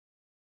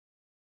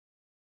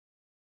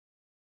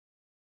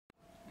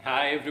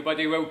Hi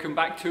everybody, welcome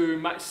back to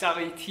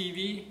Matsari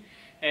TV.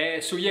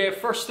 So yeah,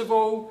 first of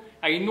all,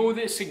 I know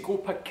that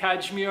Sagopa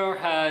Kajmer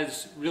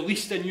has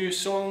released a new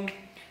song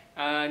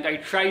and I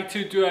tried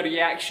to do a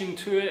reaction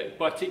to it,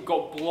 but it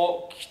got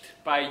blocked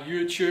by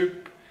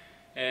YouTube.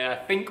 I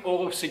think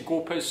all of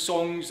Sagopa's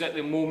songs at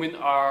the moment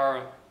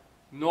are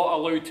not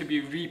allowed to be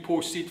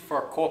reposted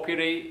for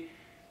copyright.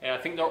 I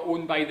think they're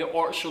owned by the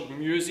Orchard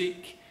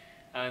Music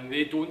and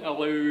they don't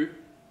allow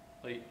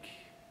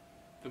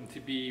them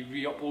to be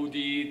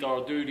re-uploaded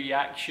or do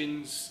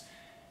reactions,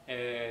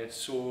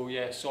 so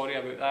yeah, sorry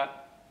about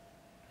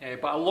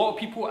that. But a lot of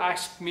people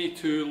asked me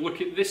to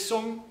look at this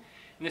song,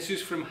 and this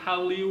is from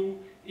Halil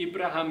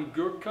İbrahim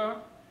Göker,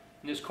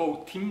 and it's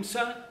called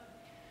Timsah.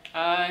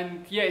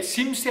 And yeah, it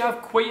seems to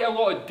have quite a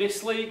lot of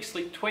dislikes,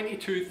 like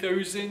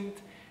 22,000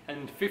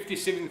 and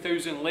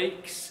 57,000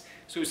 likes.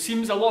 So it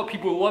seems a lot of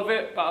people love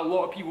it, but a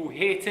lot of people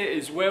hate it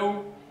as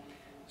well.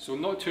 So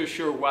not too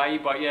sure why,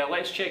 but yeah,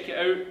 let's check it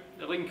out.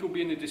 The link will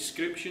be in the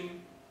description.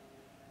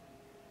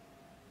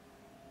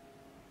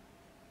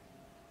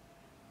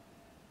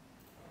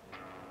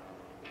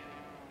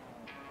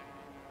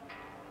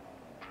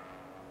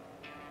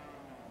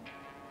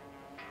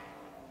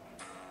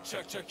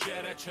 Çök çök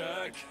yere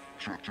çök.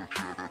 Çök çök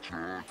yere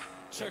çök.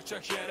 Çök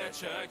çök yere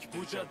çök.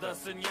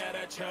 Bucadasın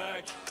yere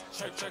çök.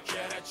 Çök çök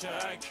yere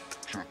çök.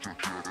 Çök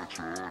çök yere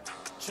çök.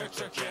 Çök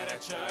çök yere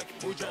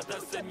çök.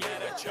 Bucadasın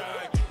yere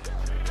çök.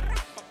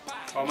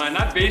 Oh man,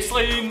 that bass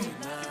line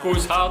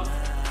goes hard.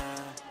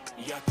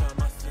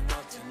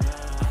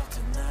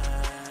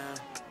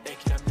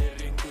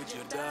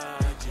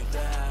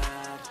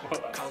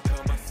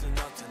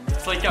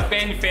 It's like a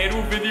Ben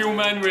Farrell video,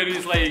 man, where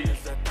he's like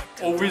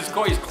always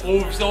got his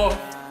clothes off,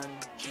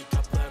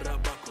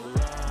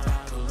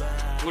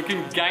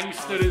 looking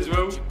gangster as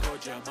well.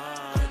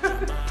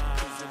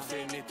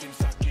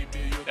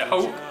 The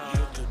Hulk.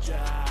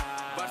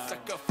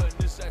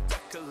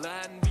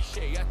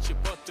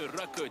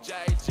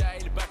 Cahil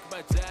cahil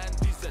bakmadan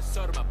bize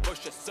sorma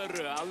boşa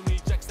soru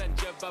almayacaksan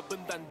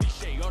cevabından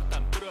bir şey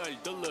ortam troll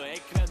dolu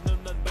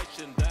ekranının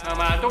başında. Oh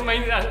man, I don't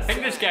mind that. I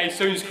think this guy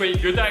sounds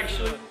quite good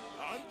actually.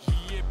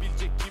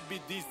 Yiyebilecek gibi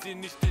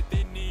değilsin işte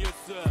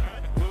deniyorsun.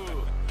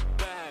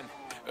 Ben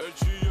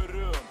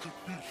ölçüyorum.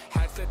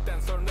 Her setten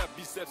sonra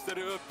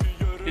bisepsleri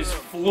öpüyorum. His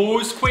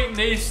flow is quite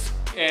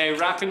nice,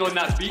 rapping on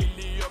that beat.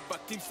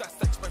 Bak timsah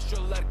saçma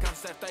şovlar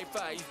kanser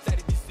tayfa izler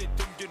bizi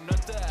tüm gün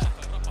orada.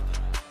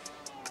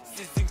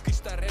 Sizin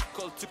kışlar hep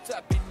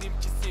koltukta,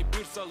 benimkisi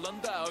bir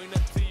salonda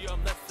oynatıyorum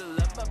nasıl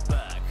ama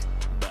bak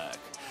bak.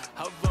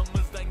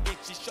 Havamızdan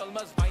geçiş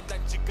olmaz,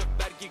 vine'dan çıkıp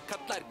vergi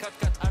katlar kat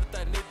kat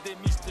artar ne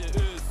demişti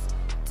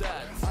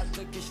üstad.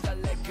 Artık işler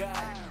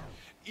legal.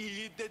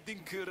 İyi dedin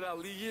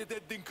kral, iyi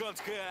dedin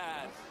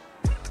kontkar.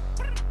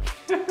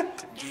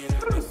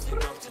 Giremezsin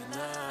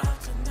altına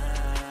altına.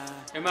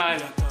 Hey man.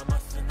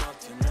 Yapamazsın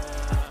altına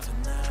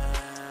altına.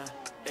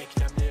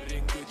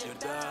 Eklemlerin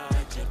gıcırdar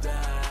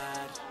gıcırdar.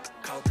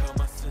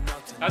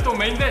 I don't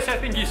mind this, I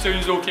think he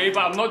sounds okay, but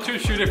I'm not too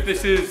sure if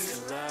this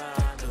is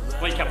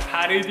like a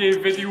parody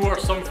video or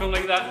something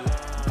like that.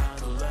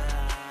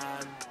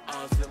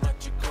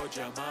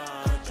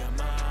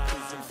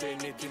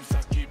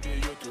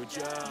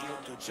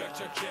 Çök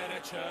çök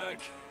yere çök.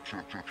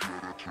 Çök çök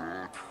yere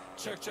çök.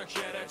 Çök çök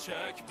yere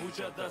çök.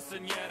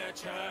 Bucadasın yere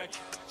çök.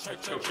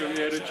 Çök çök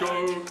yere çök.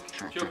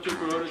 Çök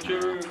çök yere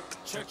çök.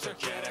 Çök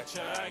çök yere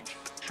çök.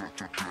 Çök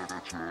çök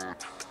yere çök.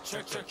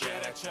 Çök çök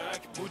yere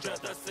çök.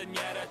 Bucadasın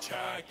yere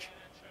çök.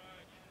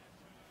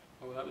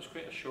 Oh, that was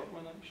quite a short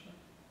one actually.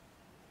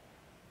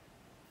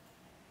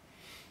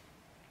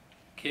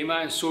 Okay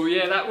man, so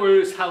yeah, that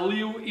was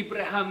Halil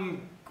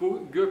İbrahim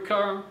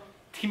Göker,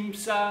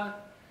 Timsah,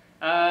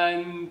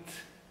 and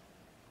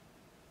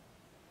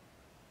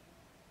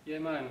yeah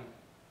man,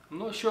 I'm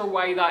not sure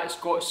why that's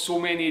got so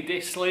many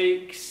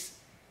dislikes.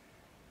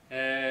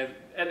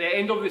 At the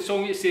end of the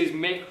song it says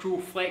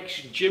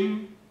Metroflex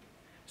Gym,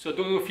 so I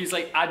don't know if he's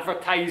like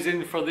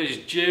advertising for this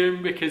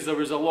gym, because there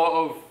was a lot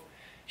of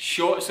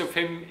shots of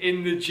him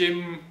in the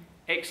gym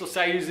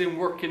exercising,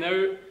 working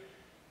out.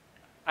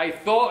 I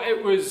thought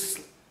it was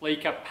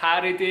like a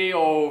parody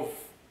of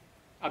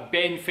a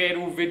Ben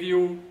Farrell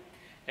video,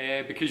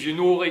 because you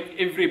know, like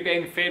every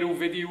Ben Farrell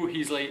video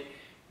he's like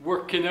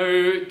working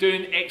out,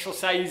 doing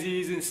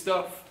exercises and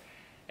stuff.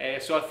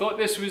 So I thought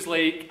this was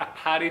like a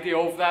parody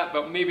of that,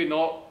 but maybe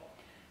not.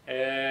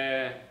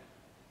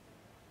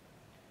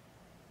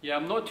 Yeah,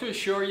 I'm not too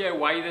sure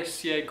why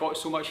this got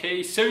so much hate.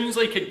 He sounds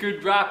like a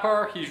good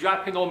rapper, he's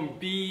rapping on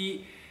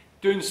beat,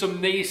 doing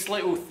some nice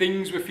little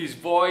things with his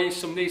voice,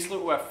 some nice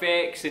little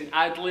effects and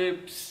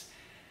ad-libs.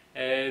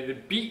 The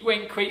beat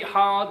went quite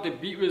hard, the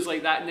beat was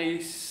like that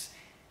nice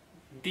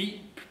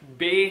deep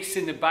bass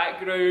in the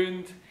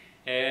background.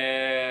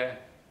 And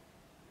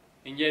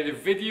yeah, the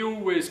video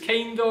was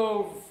kind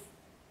of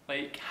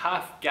like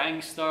half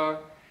gangster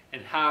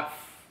and half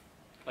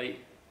like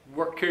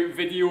workout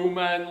video,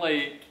 man,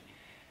 like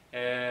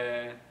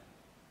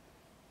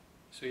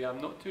so yeah,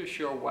 I'm not too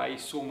sure why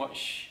so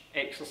much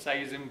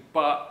exercising,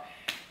 but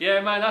Yeah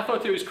man, I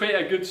thought it was quite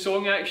a good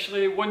song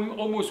actually.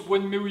 Almost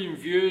 1 million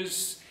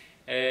views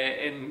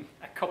in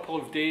a couple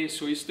of days,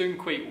 so it's doing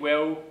quite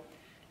well.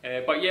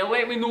 But yeah,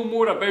 let me know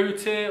more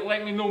about it.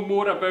 Let me know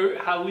more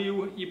about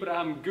Halil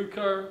İbrahim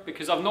Göker,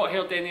 because I've not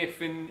heard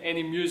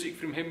any music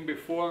from him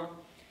before.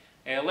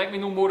 Let me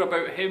know more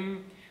about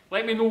him.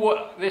 Let me know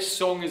what this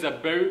song is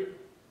about,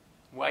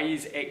 why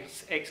he's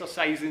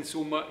exercising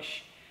so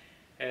much.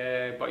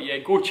 But yeah,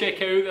 go check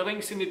it out. The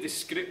link's in the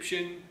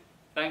description.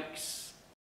 Thanks.